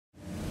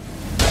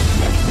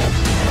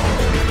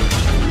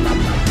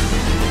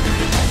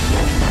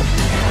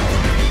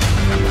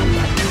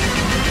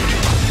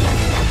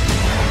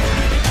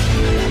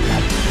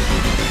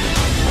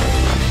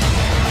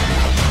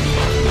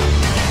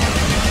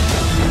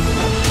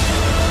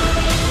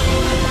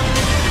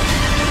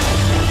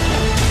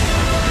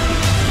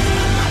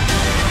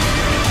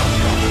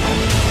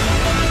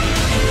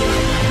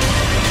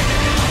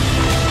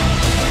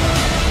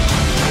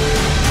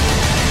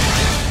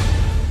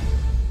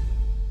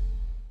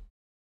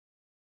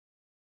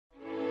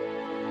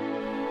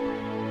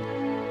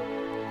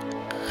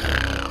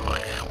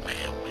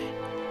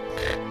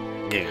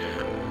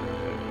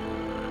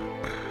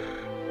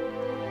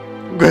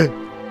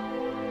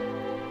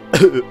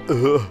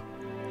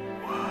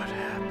What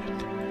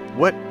happened?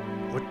 What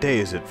day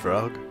is it,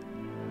 Frog?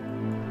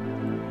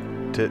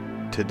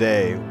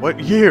 Today. What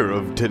year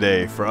of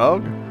today,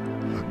 Frog?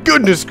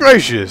 Goodness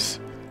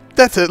gracious!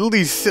 That's at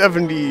least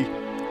 70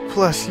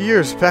 plus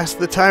years past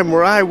the time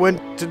where I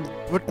went to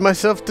put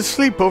myself to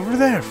sleep over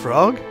there,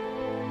 Frog.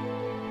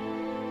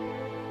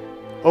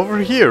 Over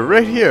here,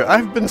 right here.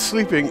 I've been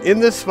sleeping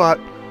in this spot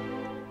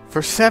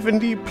for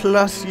 70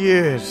 plus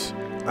years.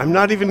 I'm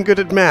not even good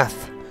at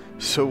math,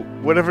 so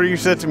whatever you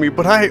said to me,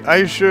 but I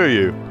assure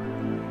you.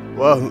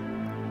 Well,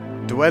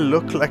 do I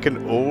look like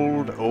an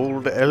old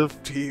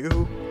elf to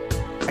you?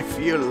 I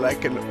feel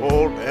like an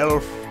old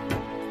elf.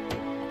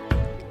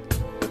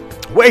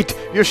 Wait,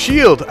 your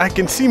shield! I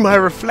can see my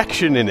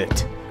reflection in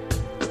it.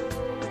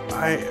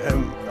 I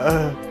am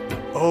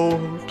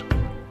old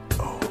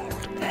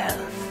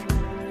elf.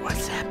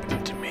 What's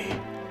happened to me?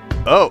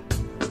 Oh,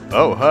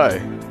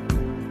 hi.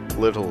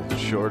 Little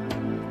short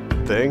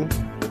thing.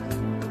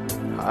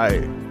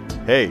 Hi.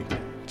 Hey.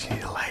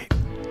 Gee, light.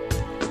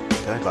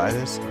 Can I buy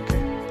this? Okay.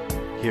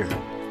 Here,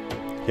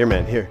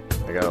 man, here.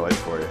 I got a light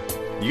for you.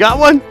 You got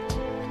one?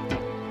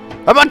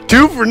 How about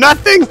 2 for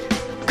nothing?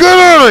 Get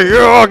out of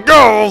here!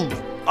 Go!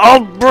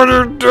 I'll put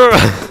it down.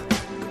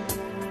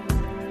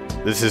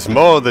 This is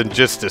more than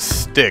just a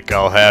stick,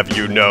 I'll have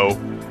you know.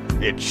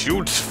 It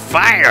shoots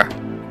fire!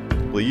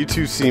 Well, you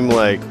two seem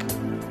like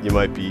you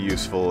might be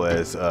useful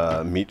as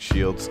meat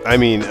shields. I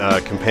mean,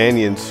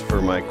 companions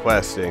for my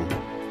questing.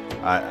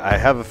 I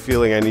have a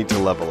feeling I need to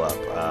level up.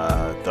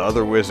 The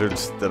other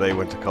wizards that I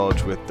went to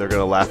college with, they're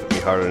gonna laugh at me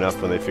hard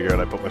enough when they figure out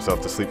I put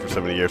myself to sleep for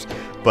so many years.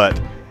 But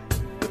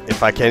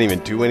if I can't even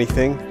do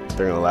anything,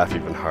 they're gonna laugh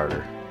even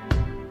harder.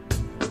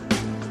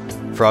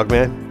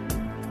 Frogman,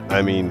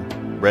 I mean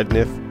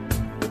Redniff,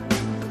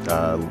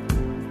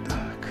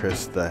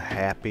 Chris the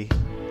Happy.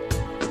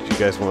 Do you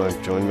guys want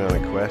to join me on a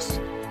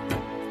quest?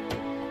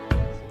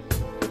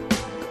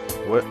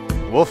 What?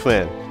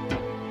 Wolfman.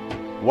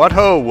 What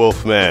ho,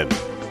 Wolfman?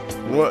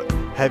 What?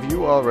 Have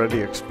you already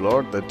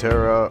explored the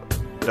Dara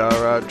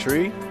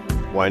tree?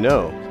 Why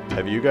no?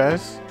 Have you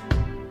guys?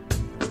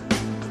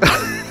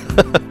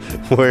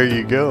 Where are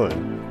you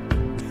going?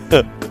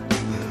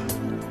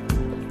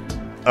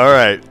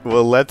 Alright,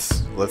 well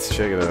let's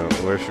check it out.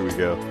 Where should we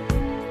go?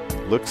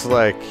 Looks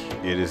like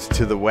it is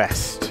to the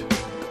west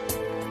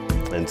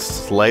and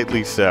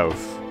slightly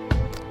south.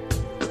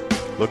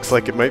 Looks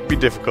like it might be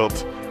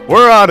difficult.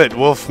 We're on it,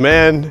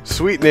 Wolfman!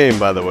 Sweet name,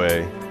 by the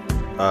way.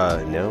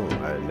 No,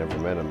 I never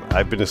met him.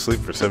 I've been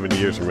asleep for 70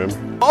 years, remember?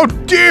 Oh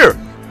dear!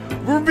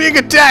 We're being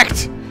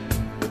attacked!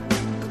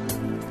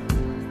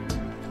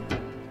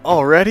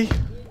 Already?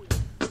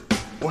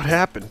 What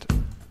happened?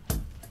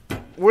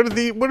 What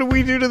do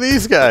we do to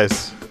these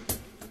guys?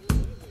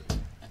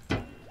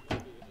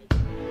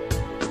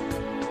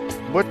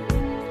 What?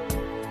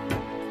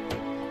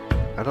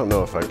 I don't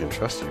know if I can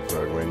trust you,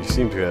 Frogman. You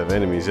seem to have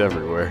enemies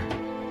everywhere.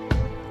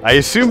 I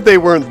assumed they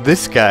weren't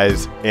this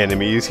guy's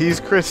enemies.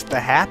 He's Chris the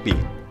Happy.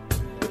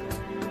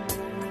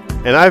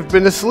 And I've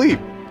been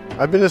asleep.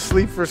 I've been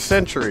asleep for a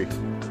century.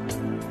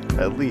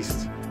 At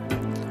least.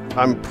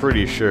 I'm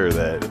pretty sure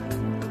that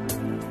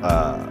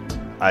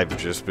I've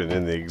just been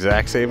in the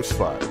exact same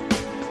spot.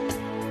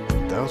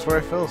 That was where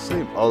I fell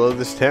asleep. Although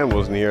this town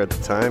wasn't here at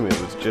the time, it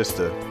was just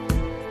a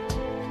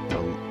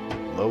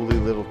lowly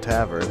little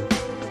tavern.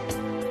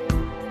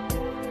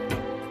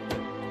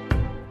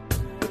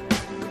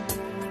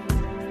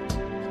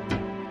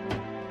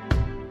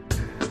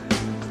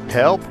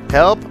 Help!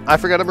 Help! I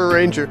forgot I'm a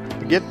ranger.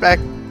 Get back!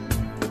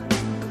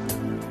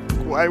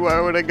 Why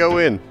would I go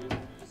in?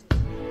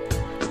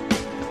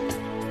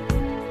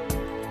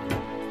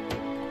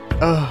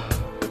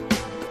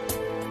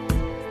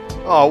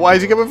 Oh, why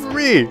is he coming for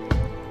me?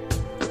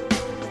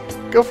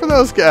 Go for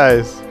those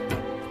guys.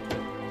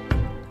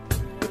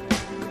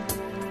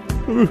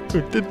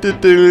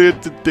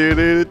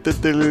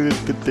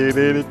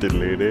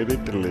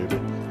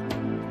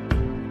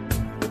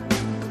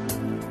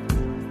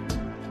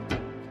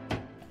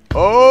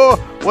 Oh!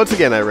 Once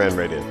again, I ran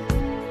right in.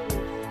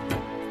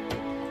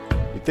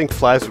 You'd think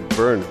flies would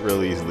burn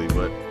real easily,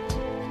 but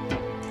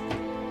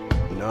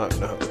no.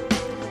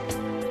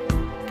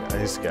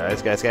 Guys.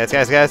 Got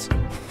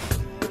him.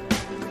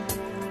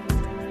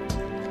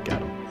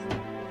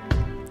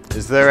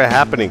 Is there a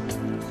happening?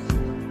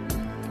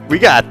 We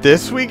got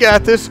this. We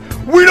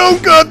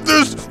don't got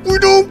this.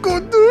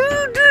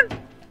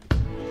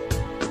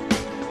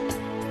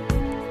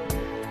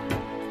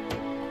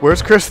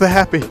 Where's Chris the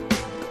Happy?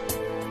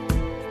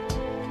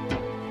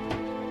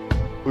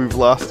 We've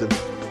lost him.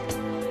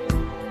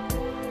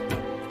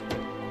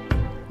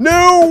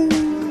 No!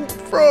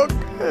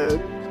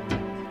 Froghead.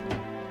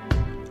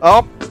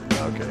 Oh!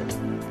 Okay.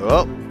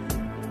 Well.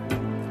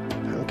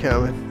 I'm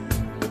coming.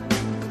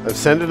 I'm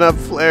sending up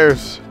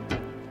flares.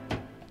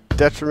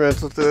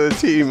 Detrimental to the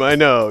team, I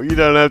know. You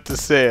don't have to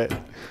say it.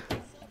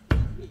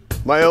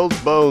 My old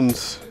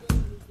bones.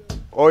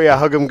 Oh yeah,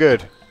 hug him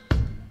good.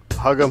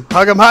 Hug him.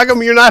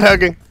 You're not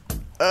hugging.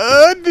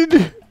 Oh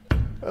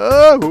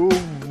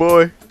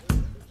boy.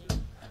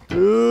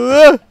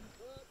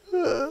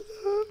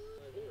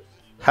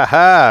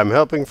 Haha, I'm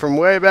helping from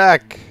way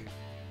back.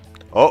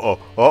 Uh-oh,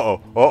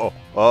 uh-oh,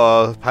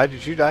 uh-oh. How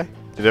did you die?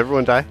 Did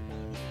everyone die?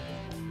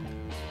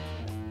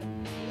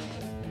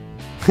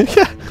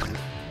 Yeah.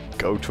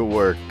 Go to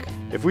work.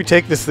 If we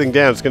take this thing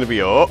down, it's gonna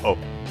be uh-oh.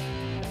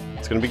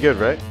 It's gonna be good,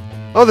 right?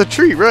 Oh, the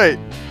tree, right?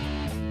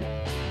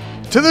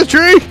 To the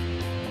tree!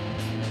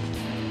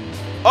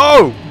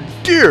 Oh,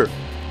 dear!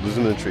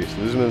 Losing in the trees,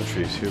 losing in the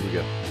trees. Here we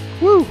go.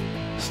 Woo!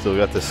 Still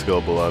got this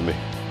scalpel on me.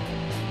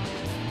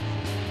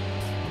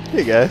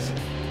 Hey, guys.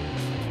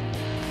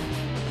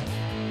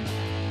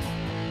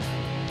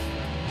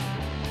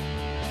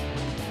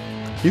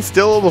 He's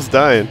still almost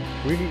dying.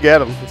 We can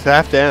get him. It's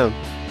half down.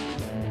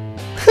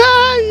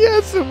 Ha!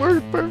 Yes, it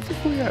worked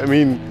perfectly. I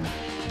mean,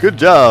 good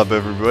job,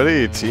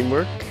 everybody.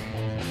 Teamwork.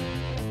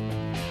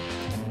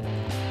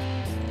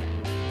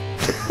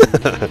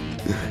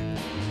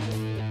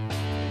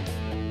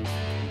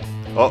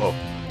 Uh-oh.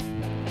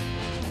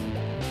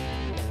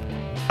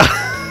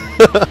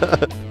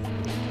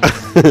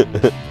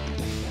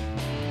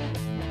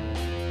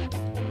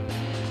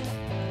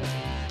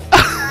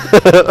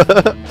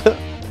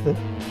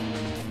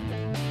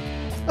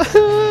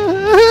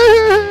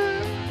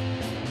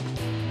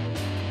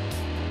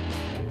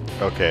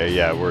 Okay,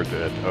 yeah, we're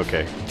dead.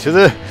 Okay. To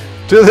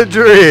the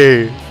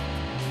tree.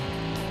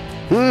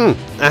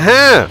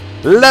 Aha!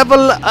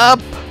 Level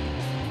up.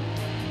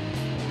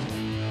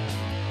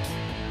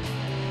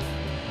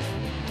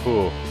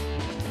 Cool.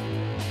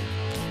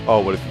 Oh,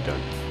 what have you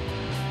done?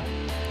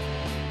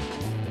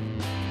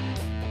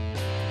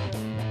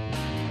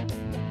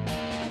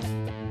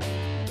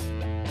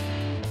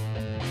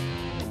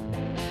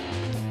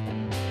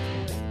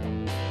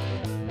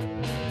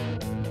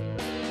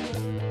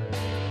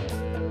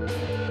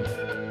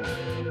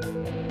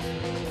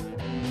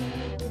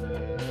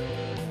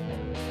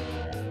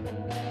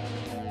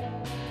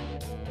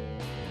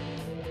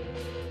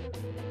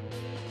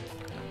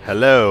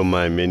 Hello,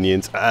 my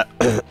minions. I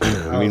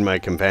mean, my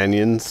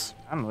companions.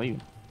 I'm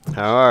leaving.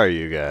 How are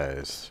you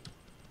guys?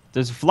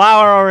 There's a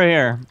flower over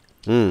here.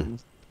 Hmm.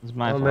 This is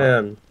my Oh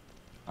flower. man,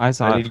 I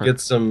saw I it need to for- get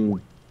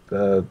some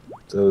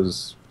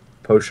those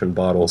potion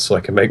bottles so I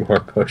can make more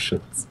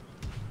potions.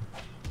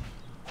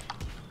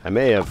 I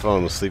may have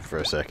fallen asleep for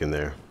a second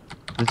there.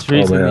 The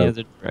tree's Oh, in the man.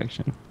 other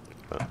direction.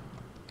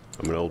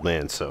 I'm an old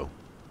man, so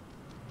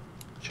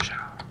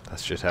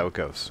that's just how it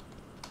goes.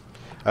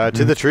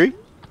 To the tree?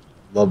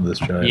 Love this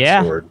giant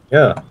Yeah. sword.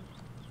 Yeah,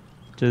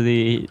 To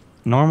the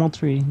normal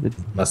tree. The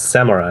my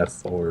samurai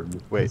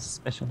sword. Wait,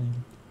 special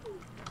name.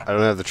 I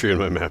don't have the tree on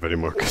my map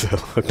anymore because I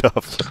looked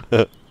off.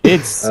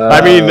 It's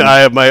I mean,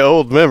 my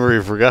old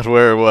memory forgot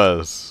where it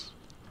was.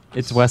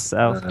 it's west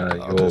south. You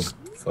I'll old just-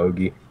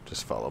 fogey.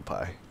 Just follow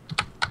Pie.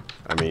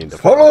 I mean,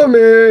 Follow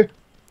me.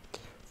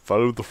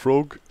 follow the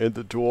frog and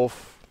the dwarf.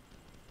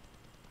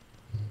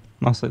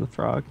 Mostly the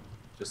frog.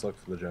 Just look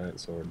for the giant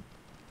sword.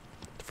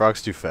 The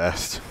frog's too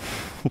fast.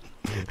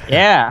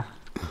 Yeah.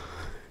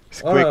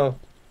 It's Oh quick, no,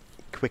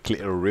 quick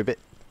little ribbit.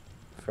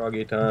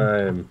 froggy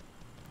time.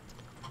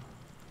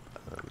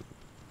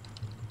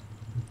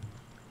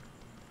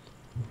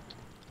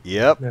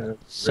 Yep. Yeah.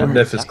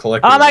 Redniff is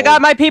collecting. Oh my all-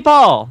 god, my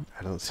people!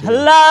 I don't see. it.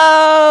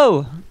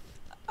 Hello!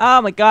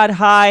 Oh my god,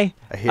 hi.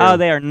 I hear. Oh,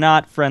 they are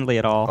not friendly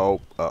at all.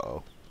 Oh,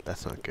 uh-oh.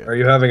 That's not good. Are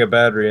you having a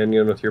bad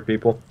reunion with your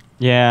people?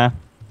 Yeah.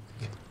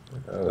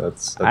 Oh,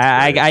 that's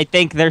I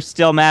think they're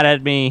still mad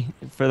at me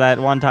for that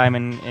one time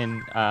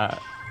in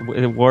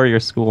warrior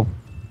school.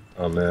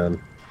 Oh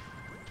man.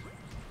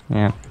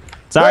 Yeah.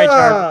 Sorry,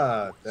 Char.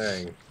 Ah,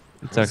 dang.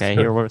 It's okay.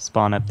 Here we'll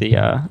spawn up the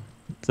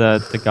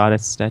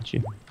goddess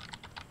statue.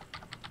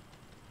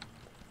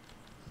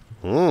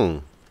 Hmm.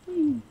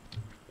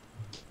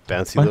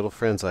 Bouncy What? little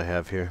friends I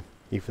have here.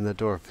 Even the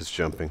dwarf is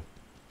jumping.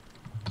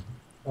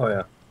 Oh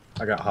yeah,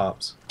 I got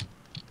hops.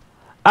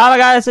 Oh my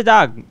god, it's a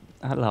dog.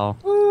 Hello.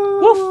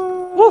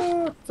 Woof,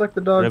 woof. It's like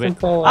the dog Ribbit. from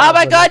Fallout. Oh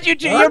my god, you're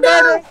no!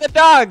 murdering the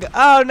dog.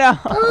 Oh no.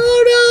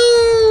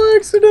 Oh no!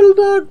 Accidental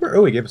dog.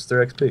 Oh, he gave us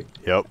 3 XP.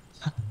 Yep.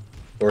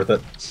 Worth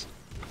it.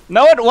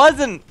 No, it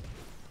wasn't.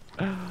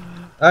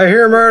 I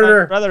hear My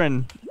murder.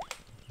 brethren.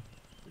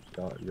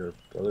 Your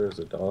brother is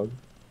a dog.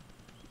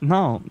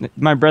 No,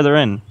 my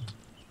brethren.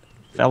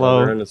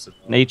 Fellow Brother is a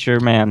dog. nature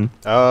man.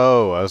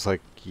 Oh, I was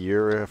like,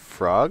 you're a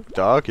frog?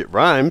 Dog? It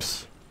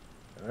rhymes.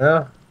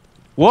 Yeah.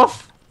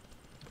 Woof.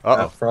 Uh-oh.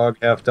 Half frog,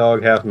 half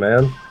dog, half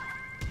man.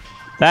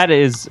 That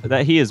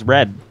he is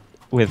red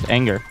with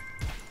anger.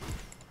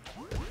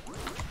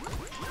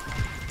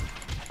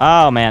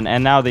 Oh man,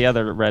 and now the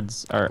other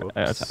reds are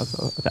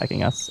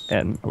attacking us,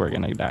 and we're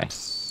gonna die.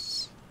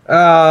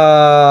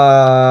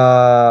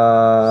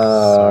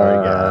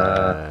 Sorry,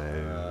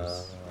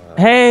 guys.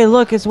 Hey,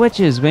 look, it's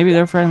witches. Maybe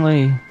they're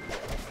friendly.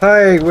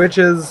 Hi,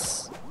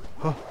 witches.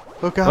 Oh,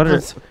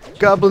 goblins.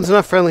 Goblins are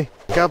not friendly.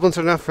 Goblins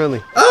are not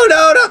friendly. Oh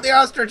no, not the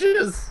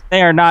ostriches.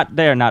 They are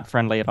not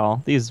friendly at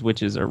all. These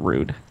witches are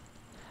rude.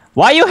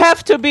 Why you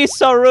have to be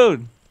so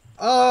rude?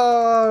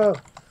 Oh.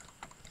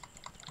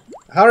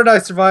 How did I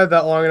survive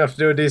that long enough to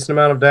do a decent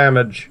amount of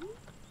damage?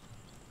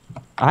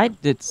 I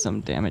did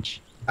some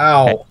damage.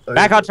 Ow! Okay,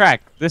 back on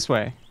track. This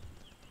way.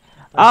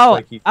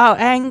 Oh,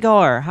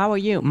 Angor, how are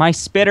you? My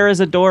spitter is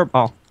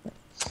adorable.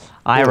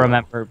 I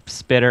remember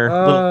Spitter,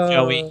 little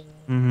Joey.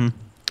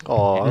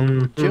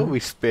 Aw, Joey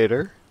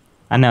Spitter.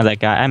 I know that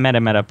guy. I met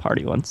him at a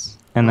party once,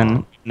 and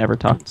then never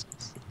talked.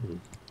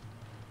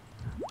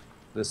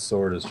 This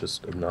sword is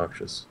just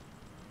obnoxious.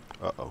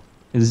 Uh-oh.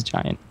 It's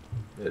giant.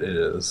 It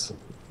is.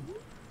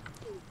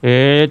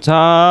 It's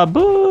a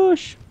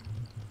bush.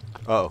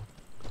 Uh-oh.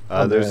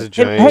 There's a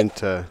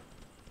giant...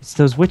 It's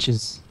those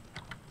witches.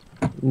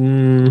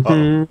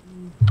 Uh-oh.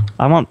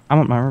 I want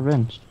my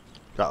revenge.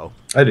 Uh-oh.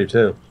 I do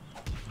too.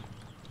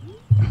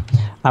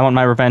 I want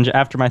my revenge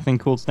after my thing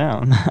cools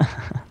down.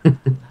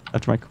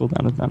 After my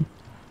cooldown is done.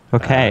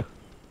 Okay.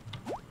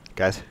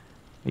 Guys.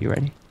 Are you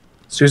ready?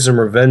 Let's do some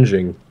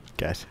revenging.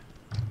 Guys.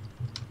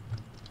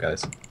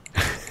 Guys.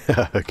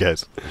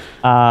 Guys.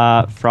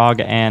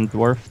 Frog and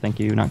dwarf. Thank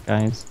you, not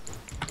guys.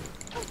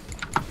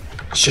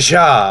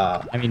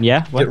 Shasha! I mean,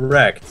 yeah. What? Get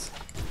wrecked,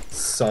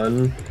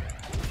 son.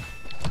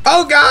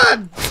 Oh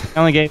God! I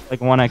only gave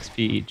like 1 XP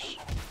each.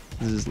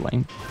 This is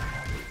lame.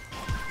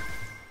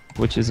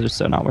 Witches are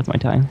so not worth my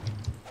time.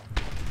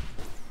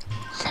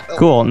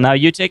 Cool. Now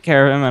you take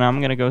care of him, and I'm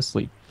gonna go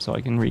sleep so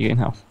I can regain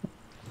health.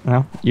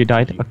 No, you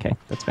died. Okay,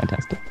 that's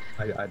fantastic.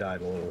 I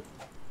died a little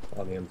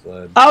on the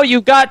inside. Oh,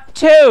 you got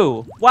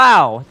 2!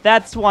 Wow,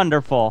 that's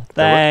wonderful.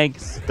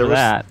 Thanks for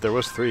that. There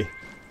was 3.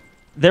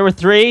 There were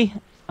 3?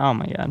 Oh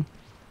my god.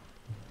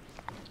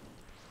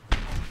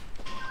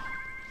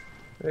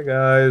 Hey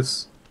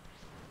guys.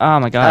 Oh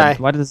my god.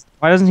 Hi.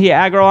 Why doesn't he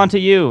aggro onto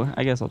you?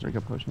 I guess I'll drink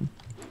a potion.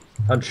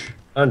 Hunch.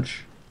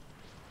 Hunch.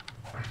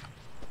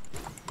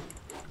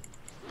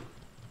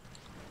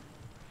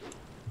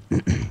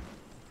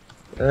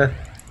 Got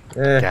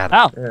it.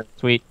 Oh,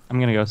 sweet. I'm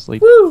gonna go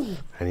sleep. Woo!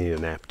 I need a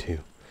nap too.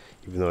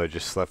 Even though I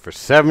just slept for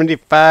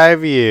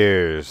 75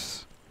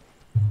 years.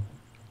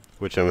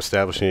 Which I'm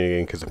establishing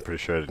again because I'm pretty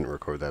sure I didn't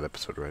record that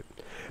episode right.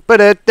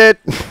 But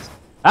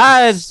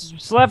I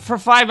slept for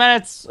 5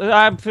 minutes.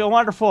 I feel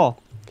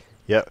wonderful.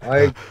 Yep.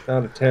 I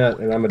found a tent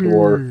and I'm a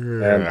dwarf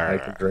and I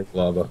can drink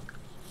lava.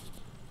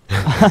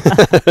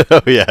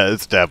 Oh yeah,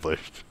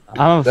 established.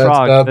 I'm a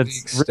frog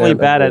that's really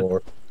bad at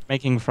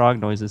making frog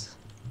noises.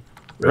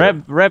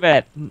 Ribbit.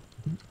 Rabbit.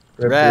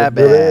 Rabbit.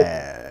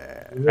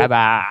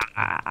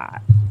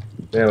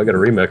 Man, we got a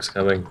remix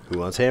coming. Who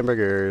wants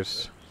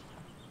hamburgers?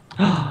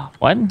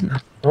 What?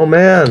 Oh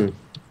man.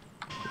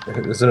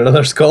 Is it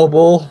another skull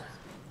bowl?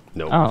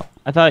 No. Oh,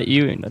 I thought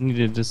you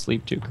needed to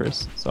sleep too,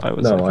 Chris. So I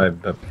was. No, like,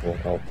 I have full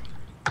health.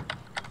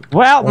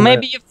 Well,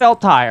 maybe you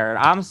felt tired.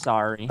 I'm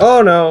sorry.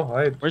 Oh no,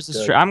 Where's the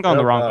street? I'm going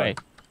the wrong way.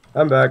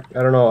 I'm back.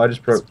 I don't know. I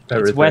just broke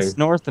everything. It's west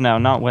north now,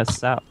 not west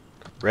south.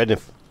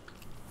 Redniff.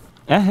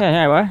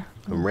 Yeah, what?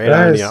 I'm right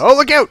on you. Oh,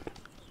 look out!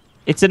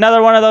 It's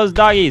another one of those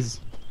doggies.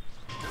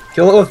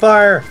 Kill it with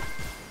fire.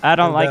 I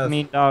don't like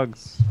mean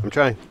dogs. I'm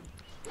trying.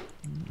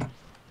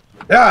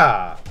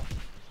 Yeah.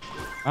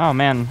 Oh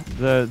man,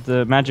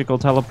 the magical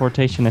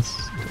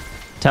teleportationist.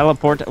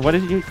 Teleport. What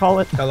did you call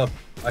it?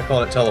 I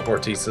call it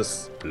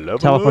teleportesis.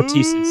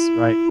 Teleportesis,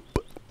 right?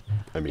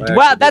 I mean,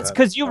 Well, that's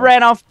because you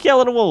ran off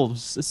killing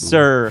wolves,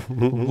 Sir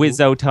Wiz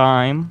O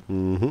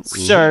Time.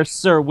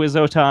 Sir Wiz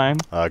O Time.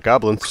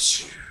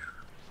 Goblins.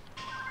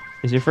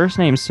 Is your first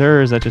name Sir,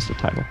 or is that just a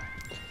title?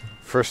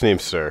 First name,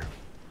 Sir.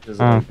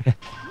 Oh.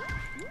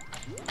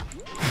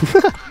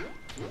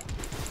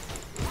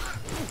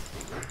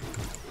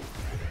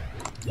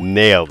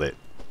 Nailed it,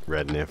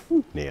 Redniff.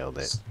 Nailed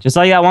it. Just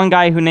like that one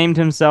guy who named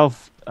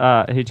himself,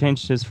 he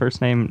changed his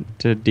first name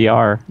to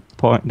Dr.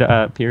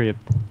 Period.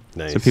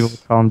 Nice. So people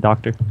would call him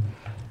Doctor.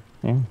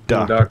 Yeah.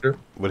 Doctor.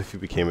 What if he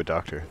became a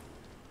doctor?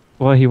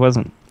 Well, he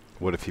wasn't.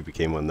 What if he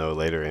became one though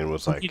later and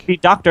was like He'd be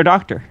Doctor.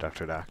 Doctor?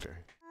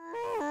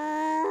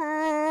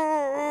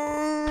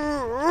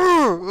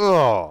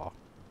 Oh.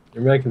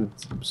 You're making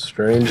some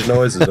strange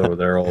noises over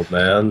there, old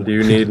man. Do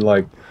you need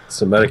like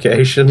some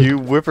medication? You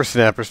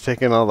whippersnappers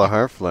taking all the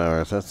heart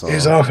flowers. That's all.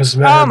 His office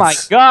meds. Oh my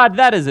God,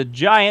 that is a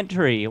giant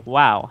tree!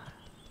 Wow.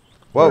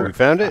 Whoa, we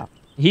found it.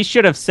 He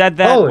should have said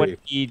that when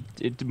he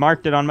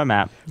marked it on my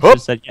map. He should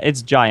have said,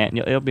 it's giant.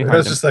 It'll be hard.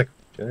 It's just like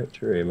giant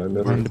tree. Am I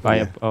missing? to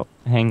buy a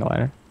hang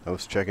glider. I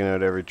was checking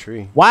out every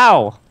tree.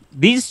 Wow,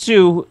 these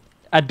two,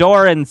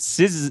 Adore and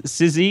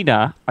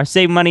Sizina, are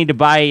saving money to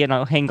buy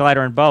hang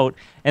glider and boat,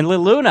 and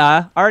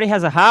Liluna already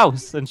has a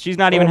house, and she's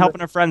not even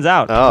helping her friends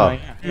out. Oh,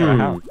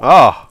 yeah,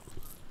 oh,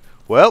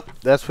 well,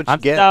 that's what you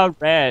get. I'm so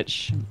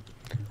rich.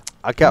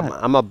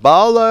 I'm a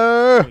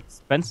baller. How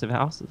expensive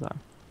houses are.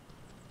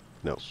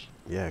 No.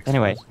 Yeah.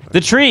 Anyway, the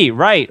tree,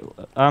 right?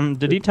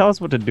 Did he tell us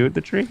what to do with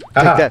the tree? Take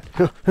that.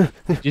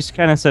 He just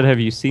kind of said, "Have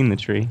you seen the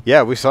tree?"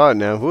 Yeah, we saw it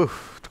now. Woo.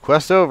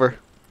 Quest over.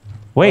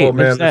 Wait, oh,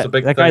 man,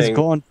 that guy's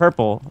glowing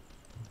purple.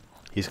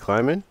 He's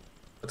climbing?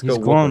 He's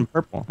glowing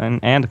purple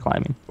and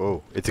climbing.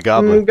 Whoa, it's a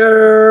goblin.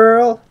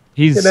 Girl.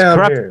 He's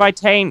corrupted by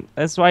taint.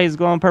 That's why he's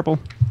glowing purple.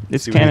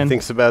 It's see canon. what he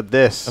thinks about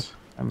this.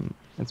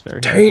 It's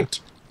very taint.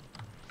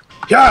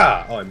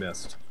 Yeah. Oh, I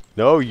missed.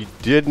 No, you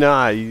did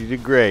not. You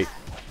did great.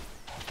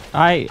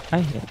 I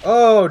hit.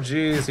 Oh,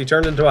 jeez, he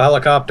turned into a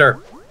helicopter.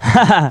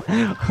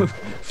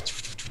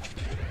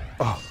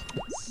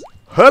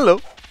 Hello.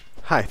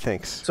 Hi,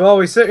 thanks. So while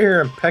we sit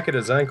here and peck at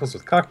his ankles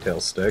with cocktail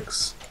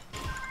sticks.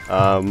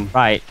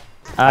 Right.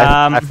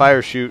 I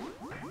fire shoot.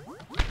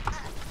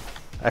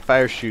 I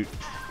fire shoot.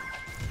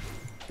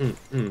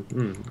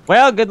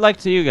 Well, good luck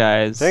to you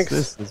guys.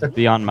 Thanks. This is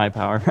beyond my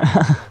power.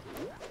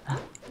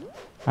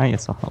 I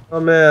guess I'll help. Oh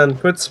man,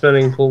 quit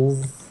spinning,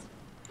 please.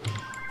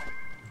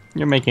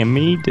 You're making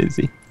me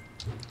dizzy.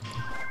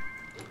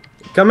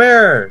 Come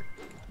here.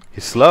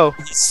 He's slow.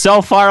 He's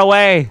so far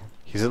away.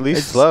 He's at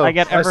least slow. I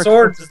get My ever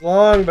sword is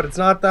long, but it's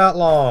not that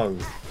long.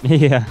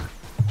 Yeah.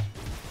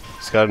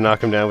 Just gotta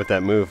knock him down with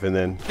that move and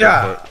then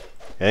Yeah.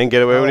 and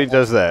get away when he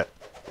does that.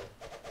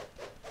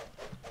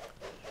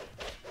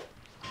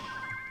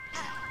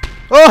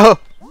 Oh!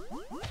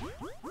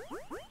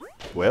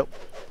 Well.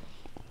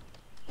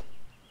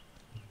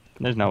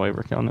 There's no way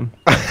we're killing him.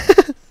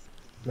 I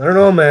don't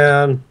know,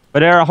 man. But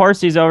there are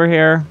horsies over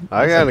here.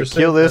 I gotta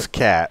kill this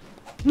cat.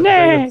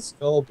 Nay.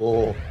 Skull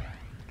Bowl.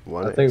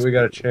 One I think we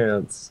got a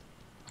chance.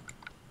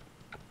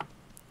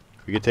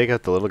 We could take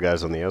out the little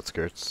guys on the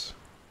outskirts.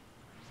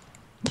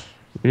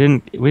 We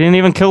didn't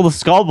even kill the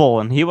skull bowl,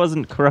 and he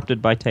wasn't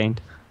corrupted by taint.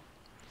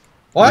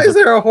 Why is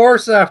there a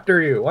horse after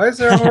you? Why is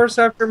there a horse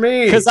after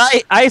me? Because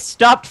I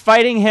stopped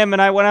fighting him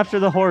and I went after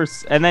the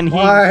horse, and then he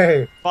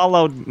Why?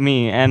 followed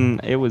me,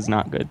 and it was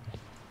not good.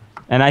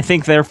 And I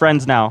think they're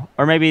friends now,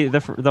 or maybe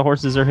the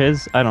horses are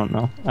his. I don't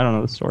know. I don't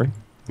know the story.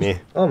 Yeah.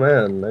 Oh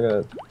man, I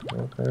got.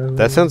 Okay.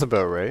 That sounds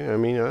about right. I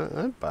mean,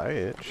 I'd buy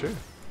it, sure.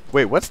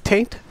 Wait, what's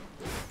taint?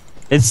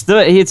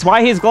 It's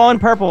why he's glowing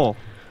purple.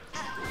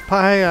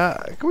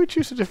 Pie, can we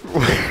choose a different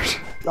word?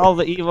 All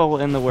the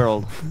evil in the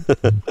world.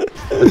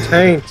 The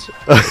taint.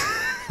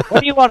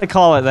 What do you want to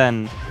call it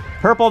then?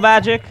 Purple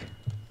magic?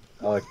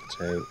 I like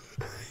the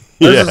taint.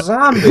 There's a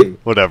zombie.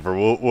 Whatever,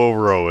 we'll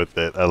roll with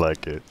it. I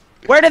like it.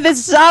 Where did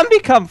this zombie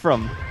come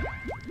from?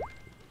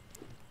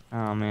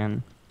 Oh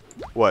man.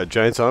 What,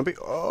 giant zombie?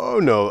 Oh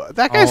no,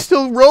 that guy's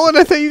still rolling.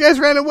 I thought you guys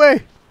ran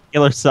away.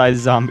 Killer-sized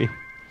zombie.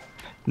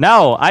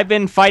 No, I've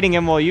been fighting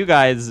him while you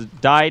guys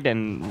died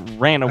and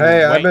ran away.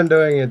 Hey, I've been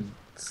doing it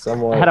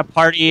somewhat. I had a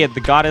party at the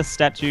goddess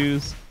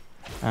statues.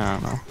 I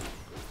don't know.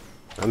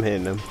 I'm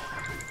hitting him.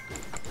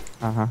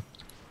 Uh-huh.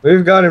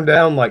 We've got him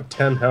down like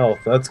 10 health.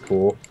 That's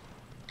cool.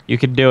 You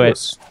could do it.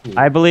 Sweet.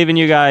 I believe in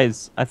you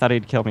guys. I thought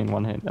he'd kill me in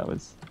one hit. That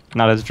was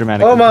not as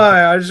dramatic. Oh as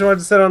my! I just wanted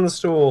to sit on the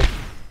stool.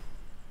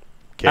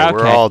 Okay,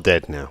 we're all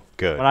dead now.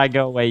 Good. When I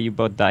go away, you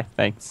both die.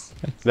 Thanks.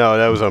 No,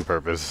 that was on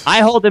purpose. I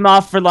hold him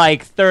off for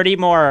like 30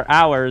 more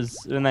hours,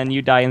 and then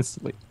you die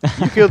instantly.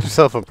 You killed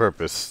yourself on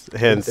purpose.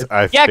 Hence,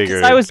 I Yeah,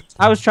 figured. because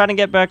I was trying to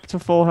get back to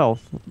full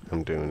health.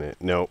 I'm doing it.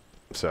 Nope.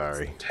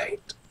 Sorry.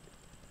 Taint.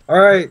 All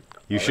right.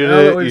 You Now should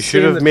that have. we've You should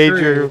seen have the made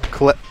tree, your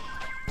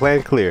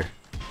plan clear.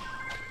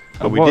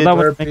 But we Well, did. that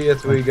Where was-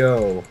 beeth we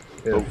go.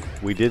 Oh,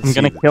 we did. I'm see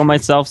gonna the kill tree.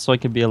 myself so I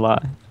can be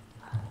alive.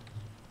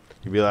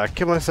 You'd be like,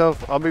 kill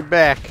myself. I'll be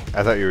back.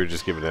 I thought you were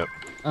just giving up.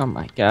 Oh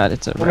my god,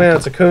 it's a Oh man,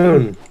 it's a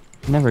coon.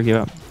 Never give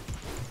up.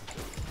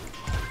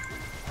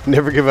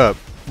 Never give up.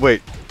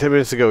 Wait, 10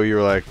 minutes ago you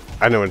were like,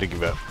 I know when to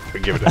give up.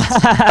 But give it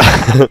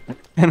up.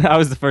 And I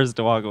was the first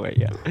to walk away,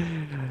 yeah.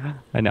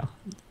 I know.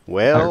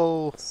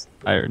 Well,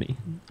 Irony.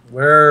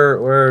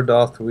 Where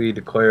doth we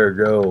declare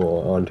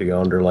go onto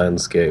yonder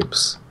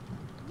landscapes?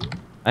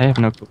 I have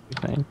no clue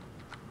what you're saying.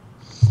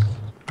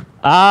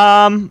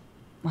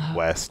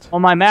 west. Well,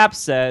 my map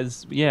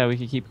says, yeah, we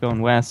could keep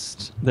going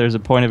west. There's a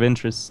point of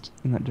interest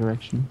in that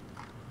direction.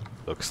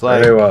 Looks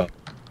like Very well.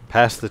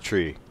 past the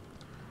tree.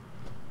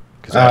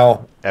 Cause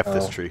Ow. F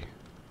this Ow. tree.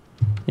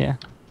 Yeah.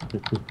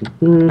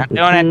 Not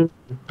doing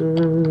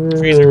it.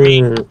 Trees are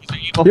mean. Trees are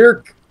evil.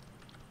 Yerk.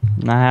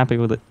 Not happy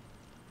with it.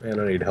 Man,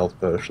 I need health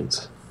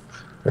potions.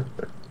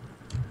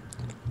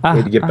 Ah,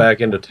 Need to get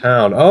back into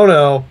town. Oh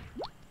no.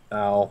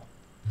 Ow.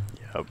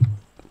 Yep.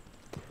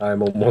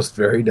 I'm almost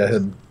very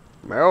dead.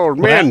 My old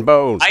man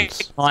bones. I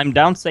climbed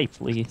down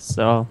safely,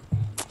 so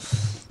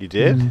You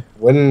did?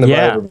 When have I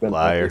Yeah. ever been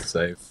Liar. really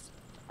safe?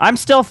 I'm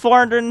still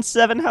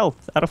 407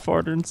 health out of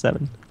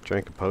 407.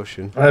 Drank a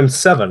potion. I'm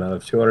 7 out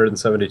of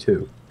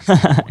 272.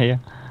 Yeah.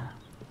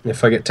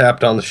 If I get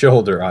tapped on the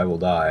shoulder, I will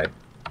die.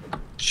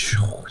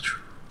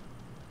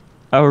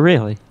 Oh,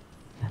 really?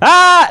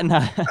 Ah!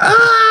 No.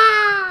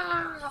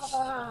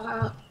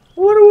 Ah!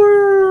 What a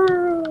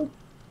world!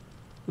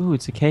 Ooh,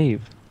 it's a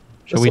cave.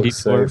 Shall This we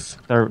looks detour?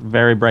 safe. They're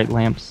very bright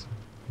lamps.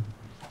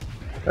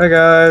 Hey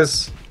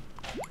guys.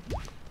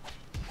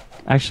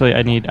 Actually,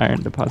 I need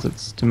iron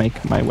deposits to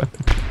make my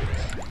weapon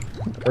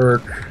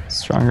Erk.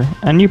 stronger.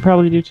 And you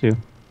probably do too.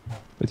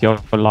 With your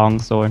long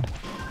sword.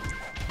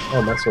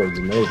 Oh, my sword's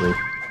amazing.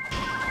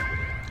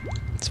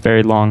 It's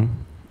very long.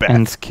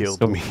 Bats killed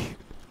so- me.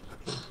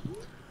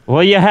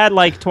 Well, you had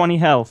like 20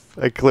 health.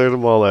 I cleared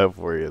them all out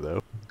for you,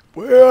 though.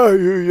 Where are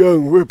you,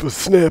 young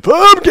whippersnapper?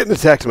 Oh, I'm getting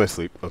attacked in my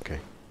sleep. Okay.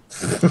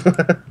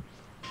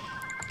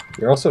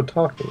 You're also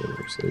talking in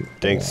your sleep.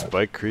 Dang God.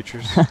 spike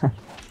creatures.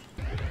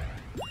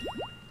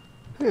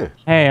 Yeah.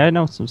 Hey, I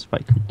know some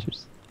spike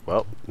creatures.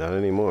 Well, not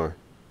anymore.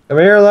 Come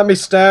here, let me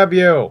stab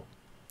you. Oh,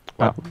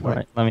 all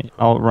right.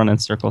 I'll run in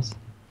circles.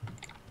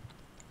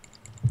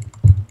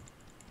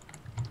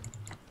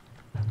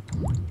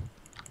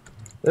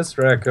 This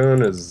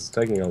raccoon is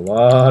taking a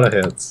lot of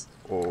hits.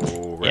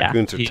 Oh, Yeah,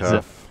 raccoons are he's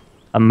tough.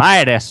 A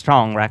mighty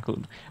strong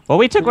raccoon. Well,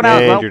 we took one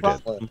out And no you're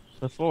dead. problem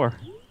before.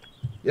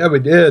 Yeah, we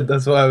did.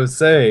 That's what I was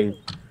saying.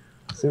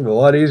 Seemed a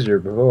lot easier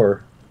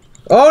before.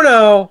 Oh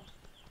no!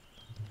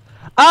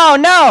 Oh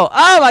no!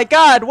 Oh my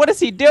God! What is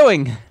he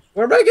doing?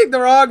 We're making the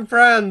wrong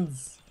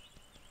friends.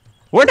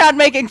 We're not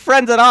making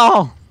friends at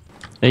all.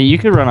 Hey, you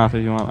can run off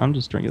if you want. I'm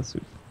just drinking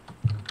soup.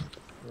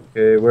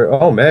 Okay, we're.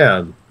 Oh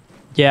man,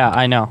 Yeah,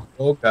 I know.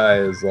 old guy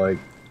is like.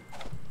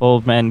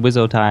 Old man Wiz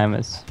O Time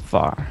is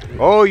far.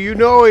 Oh, you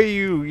know it,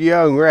 you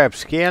young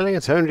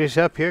rapscallions. I'm just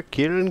up here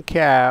killing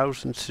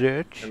cows and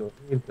such. we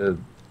need to-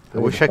 I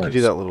wish I could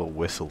do that little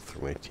whistle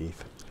through my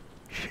teeth.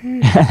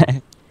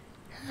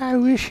 I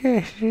wish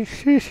I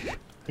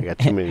got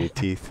too many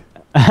teeth.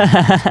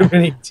 Too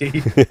many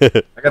teeth.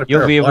 I got a You'll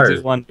pair be of able pliers.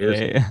 to one Here's-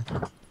 day.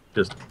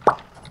 Just Do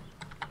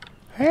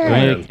I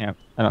need Hey. a camp?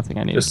 I don't think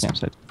I need Just- a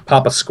campsite.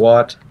 pop a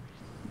squat.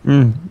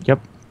 Yep.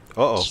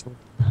 Uh-oh.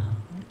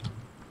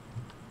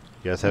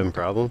 You guys having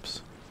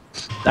problems?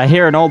 I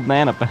hear an old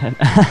man up ahead.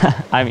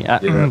 I mean,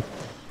 Yeah.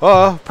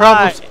 Oh,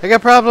 problems. I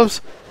got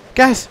problems.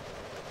 Guys,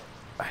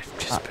 I've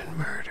just been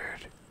murdered.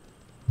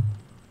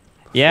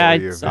 yeah, I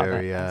Before your saw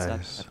very that.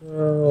 eyes.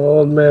 Oh,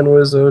 old man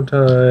Wiz O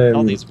Time.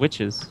 All these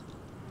witches.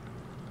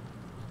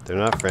 They're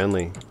not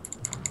friendly.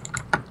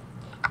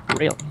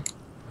 Really?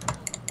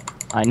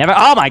 I never.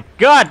 Oh my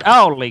God!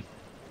 Holy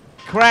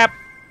crap!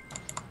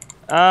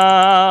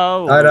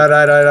 Oh.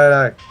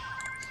 Die.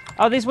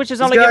 Oh, these witches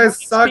These only give guys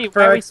XP. suck Why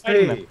for are we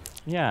fighting them? XP.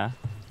 Yeah.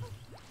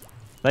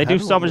 They do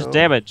so don't much know.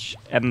 damage,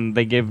 and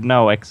they give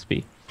no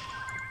XP.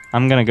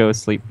 I'm gonna go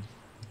sleep.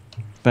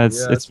 That's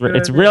Yeah, it's that's a good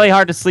it's idea. really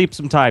hard to sleep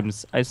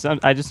sometimes. I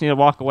just need to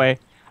walk away.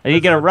 I need to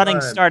That's get a our running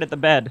time. start at the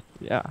bed.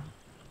 Yeah.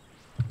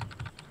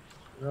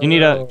 You need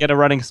to get a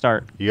running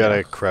start. You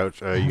gotta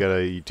crouch. You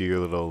gotta do your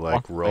little Walk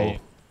like roll. away.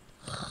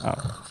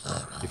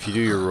 Oh. If you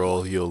do your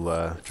roll,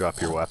 you'll drop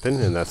your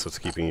weapon, and that's what's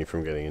keeping you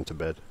from getting into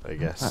bed. I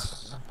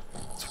guess.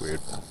 It's weird.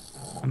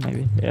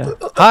 Maybe. Yeah.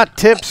 Hot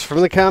tips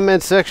from the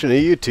comment section of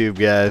YouTube,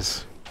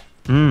 guys.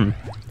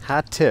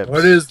 Hot tips.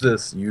 What is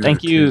this?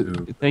 Thank you,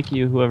 YouTube? thank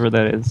you, whoever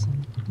that is.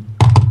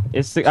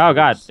 It's the oh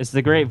God! It's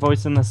the great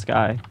voice in the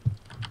sky.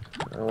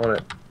 I want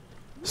it.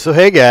 So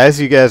hey guys,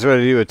 you guys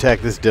ready to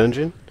attack this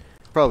dungeon?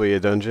 Probably a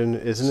dungeon,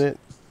 isn't it?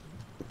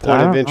 Point I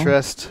of don't know.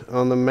 interest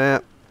on the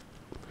map.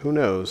 Who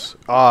knows?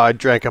 Oh, I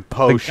drank a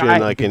potion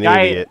like the an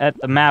guy idiot. at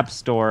the map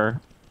store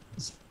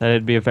said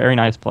it'd be a very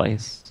nice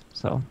place.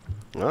 So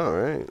All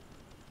right.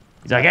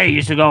 he's like, "Hey,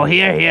 you should go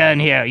here, here, and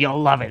here. You'll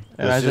love it."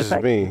 And I That's was just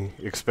like, me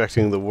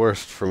expecting the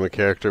worst from a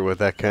character with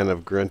that kind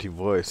of grunty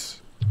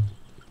voice.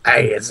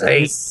 Hey, it's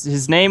hey.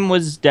 his name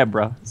was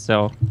Deborah,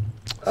 so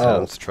Oh,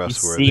 Sounds he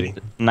trustworthy.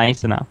 seemed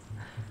nice enough.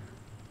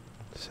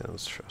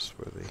 Sounds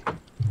trustworthy.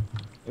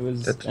 It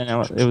was, you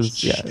know, it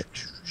was, yeah.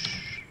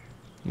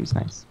 He was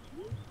nice.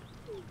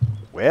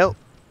 Well,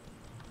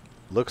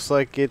 looks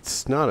like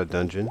it's not a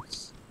dungeon.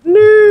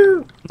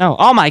 no. No,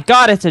 oh my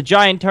God, it's a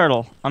giant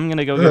turtle. I'm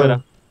gonna go give it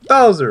a.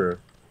 Bowser.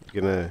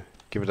 You gonna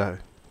give it a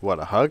what?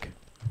 A hug?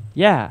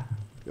 Yeah.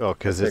 Oh,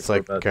 because I it's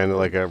think like we're about kind of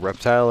like a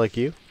reptile, like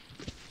you,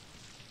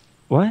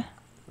 What?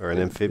 or an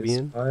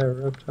amphibian. Is I a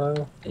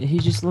reptile? He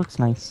just looks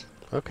nice.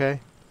 Okay.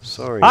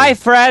 Sorry. Hi,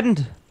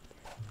 friend.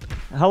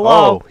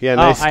 Hello. Oh, yeah,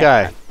 nice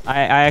guy.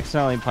 I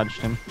accidentally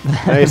punched him.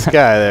 Nice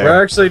guy We're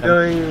there. actually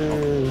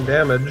doing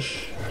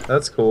damage.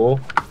 That's cool.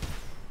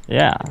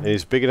 Yeah. And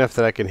he's big enough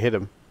that I can hit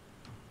him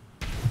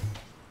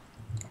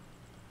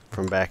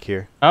from back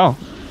here. Oh.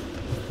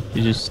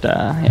 You just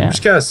yeah.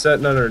 Just kind of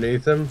sitting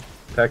underneath him,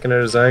 pecking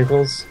at his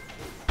ankles.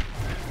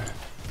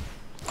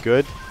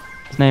 Good.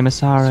 His name is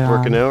Sarion. It's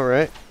working out,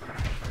 right?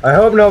 I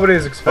hope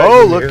nobody's expecting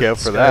Oh, to look hear out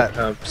this for Skype that.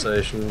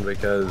 conversation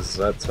because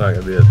that's not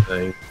gonna be a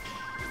thing.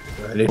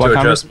 I need What to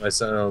kind adjust of- my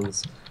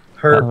sounds. Oh,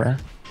 Hurt. right.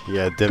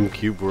 Yeah, them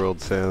Cubeworld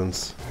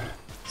sounds.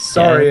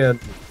 Sorry, and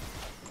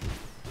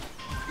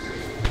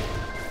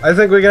I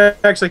think we can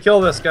actually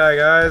kill this guy,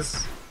 guys.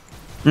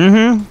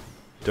 Mm-hmm.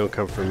 Don't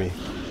come for me.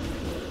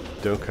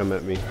 Don't come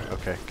at me.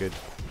 Okay, good.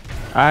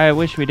 I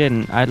wish we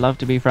didn't. I'd love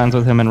to be friends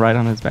with him and ride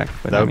on his back.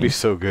 But That I would be mean,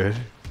 so good.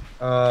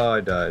 Oh,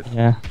 I died.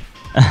 yeah.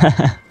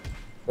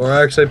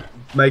 We're actually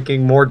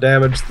making more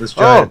damage to this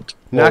Oh, giant.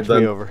 knocked me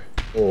than- over.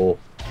 Oh.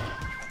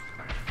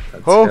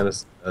 That's Oh. kind of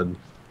sad.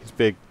 He's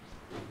big.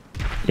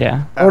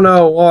 Yeah. Oh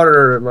no,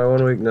 water, my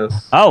one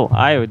weakness. Oh,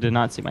 I did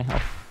not see my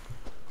health.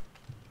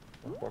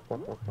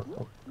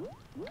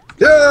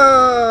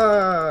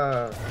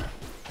 Yeah!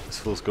 This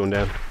fool's going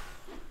down.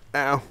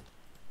 Ow.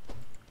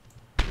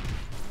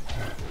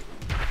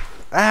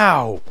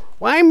 Ow!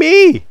 Why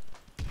me?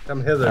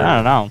 Come hither. I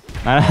don't know.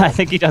 I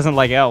think he doesn't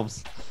like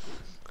elves.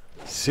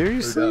 Who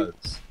Seriously?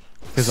 does?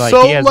 Because like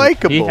So he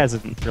likable.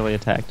 hasn't really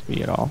attacked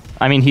me at all.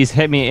 I mean, he's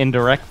hit me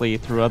indirectly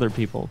through other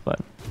people, but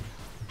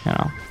you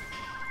know.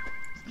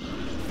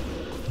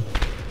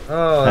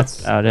 Oh,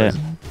 That's about it.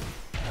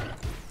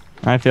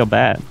 I feel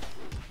bad.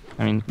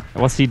 I mean,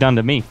 what's he done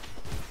to me?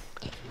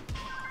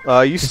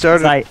 You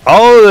started I-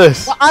 all of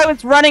this. Well, I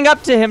was running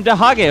up to him to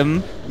hug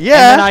him.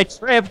 Yeah. And then I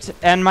tripped,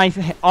 and my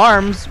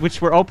arms,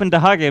 which were open to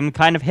hug him,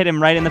 kind of hit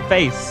him right in the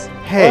face.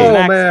 Hey, Oh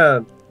Max.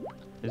 man,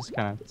 Just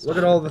kind of. look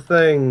at all the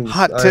things.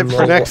 Hot tip for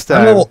level- next I'm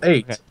time. level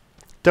 8. Okay.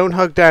 don't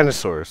hug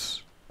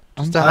dinosaurs.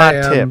 Just a I hot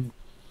am- tip.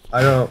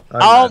 I don't. I'm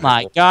Oh magical.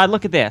 my God!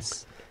 Look at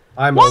this.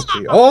 I'm OP.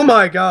 Oh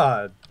my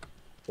God.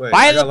 Wait, By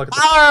I the gotta look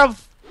at power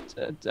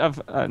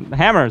of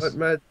hammers.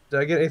 Did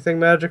I get anything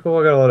magical?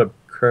 I got a lot of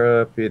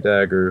crappy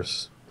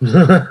daggers.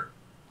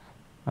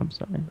 I'm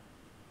sorry.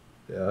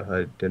 Yeah,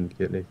 I didn't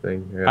get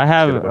anything. I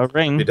have get a bunch of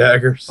ring. crappy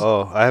daggers.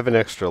 Oh, I have an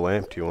extra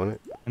lamp. Do you want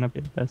it? And up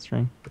your best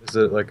ring. Is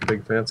it like a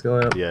big fancy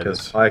lamp? Yeah, it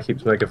Because is. Pi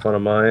keeps making fun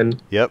of mine.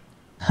 Yep.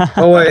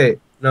 Oh wait,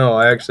 no,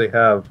 I actually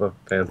have a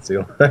fancy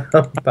lamp.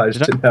 I just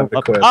didn't have it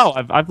equipped. Oh,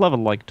 I've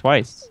leveled like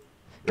twice.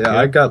 Yeah,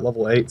 I got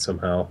level 8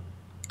 somehow.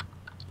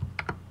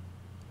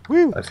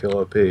 Woo. I feel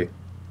OP.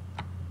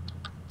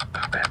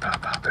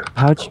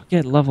 How'd you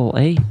get level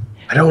 8?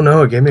 I don't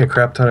know. It gave me a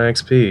crap ton of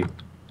XP.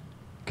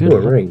 Good. Ooh, a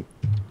ring.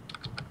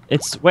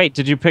 Wait,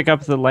 did you pick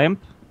up the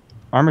lamp?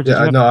 Armor? Did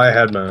Yeah, you no, I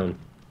had my own.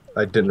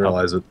 I didn't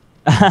realize it.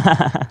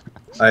 I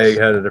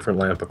had a different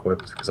lamp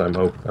equipped because I'm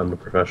a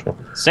professional.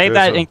 Save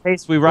that in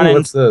case we run Ooh, into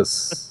what's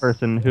this? this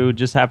person who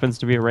just happens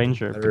to be a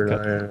ranger.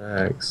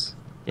 Iron axe.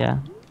 Yeah.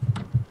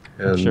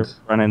 I'm And sure we'll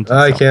run into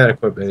I some- can't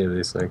equip any of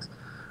these things.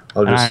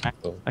 I'll An just iron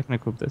axe. I can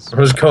equip this. I'll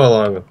just go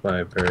along with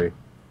my very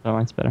Oh,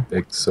 mine's better.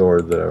 big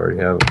sword that I already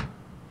have.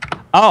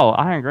 Oh,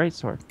 iron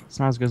greatsword. It's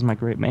not as good as my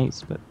great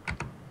mace, but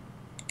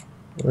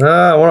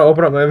I want to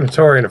open up my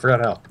inventory and I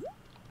forgot how.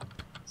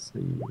 Let's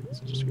see.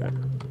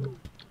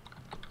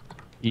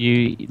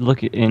 you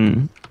look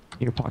in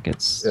your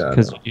pockets Yeah, I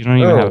because know. you don't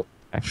even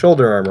have.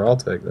 Shoulder armor, I'll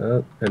take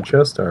that. And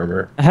chest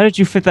armor. How did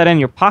you fit that in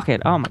your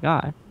pocket? Oh my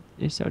God,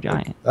 you're so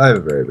giant. I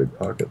have very big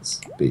pockets.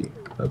 B.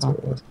 That's what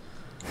it was.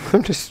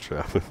 I'm just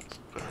traveling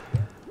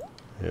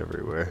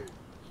everywhere.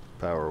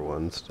 Power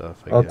 1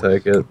 stuff. I'll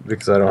take it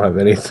because I don't have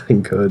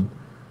anything good.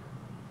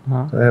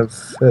 Huh? I have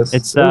fists.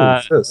 It's Ooh,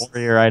 fists.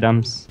 warrior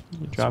items.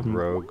 You drop Some 'em.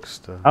 rogue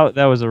stuff. Oh,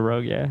 that was a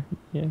rogue. Yeah,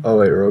 yeah. Oh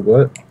wait, rogue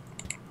what?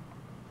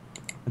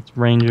 It's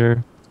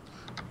ranger.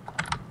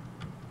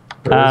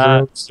 What was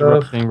rogue It's the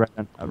rogue stuff? thing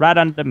right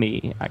under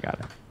me. I got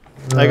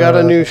it. I got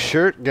a new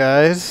shirt,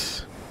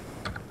 guys.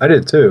 I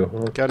did too.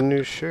 Well, Got a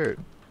new shirt.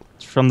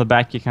 It's from the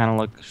back. You kind of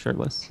look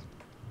shirtless,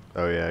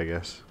 Oh yeah, I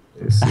guess.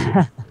 let's see.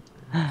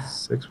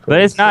 6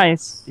 but it's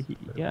points. nice.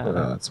 Yeah. Oh,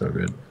 that's no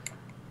good.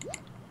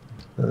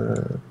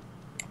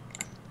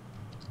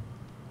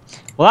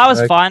 Well, that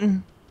was I-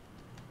 fun.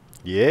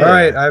 Yeah. All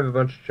right, I have a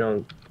bunch of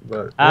junk,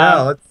 but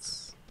yeah,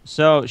 let's.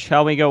 So,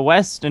 shall we go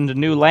west into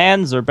new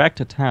lands or back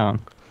to town?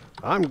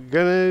 I'm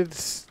gonna.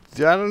 I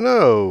don't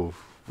know.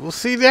 We'll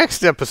see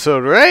next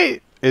episode,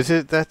 right? Is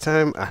it that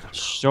time? I don't,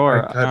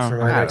 Sure. I cut for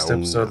my I next don't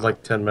episode know.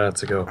 like 10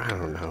 minutes ago. I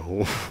don't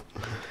know.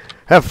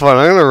 Have fun.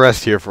 I'm gonna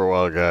rest here for a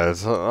while,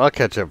 guys. I'll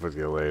catch up with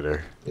you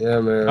later.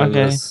 Yeah, man.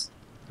 Okay. this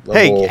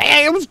level-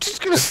 Hey, I was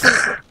just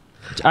gonna.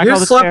 I You call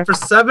the slept chair. for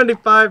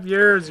 75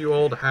 years, you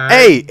old hag.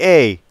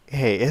 hey!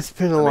 It's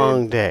been a mean-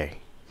 long day.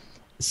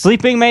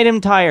 Sleeping made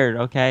him tired.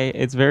 Okay,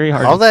 it's very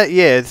hard. All that,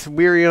 yeah. It's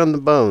weary on the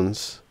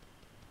bones.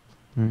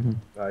 Mhm.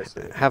 I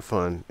see. Have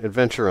fun.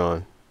 Adventure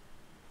on.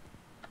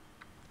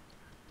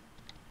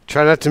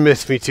 Try not to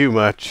miss me too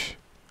much.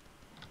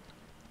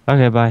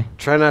 Okay, bye.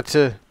 Try not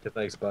to. Yeah,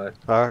 thanks, bye.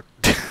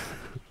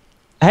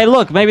 Hey,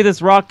 look, maybe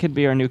this rock could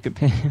be our new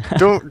companion.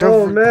 don't.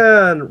 Oh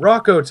man,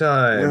 Rocco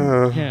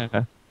time. Yeah.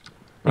 It's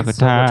Rocko so much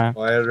time.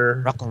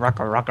 quieter.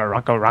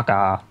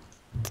 Rocka.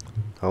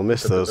 I'll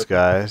miss those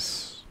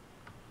guys.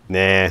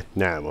 Nah,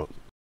 I won't.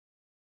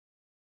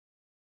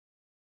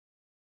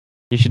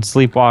 You should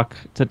sleepwalk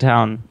to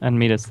town and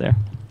meet us there.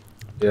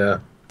 Yeah.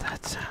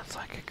 That sounds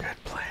like a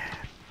good plan.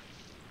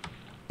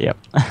 Yep.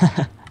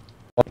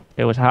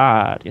 It was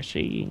hard, you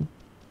see.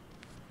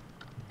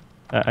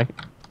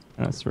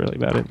 That's really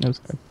about it. It was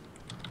hard.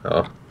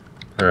 Oh.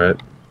 All right.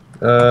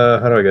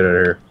 How do I get out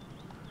of here?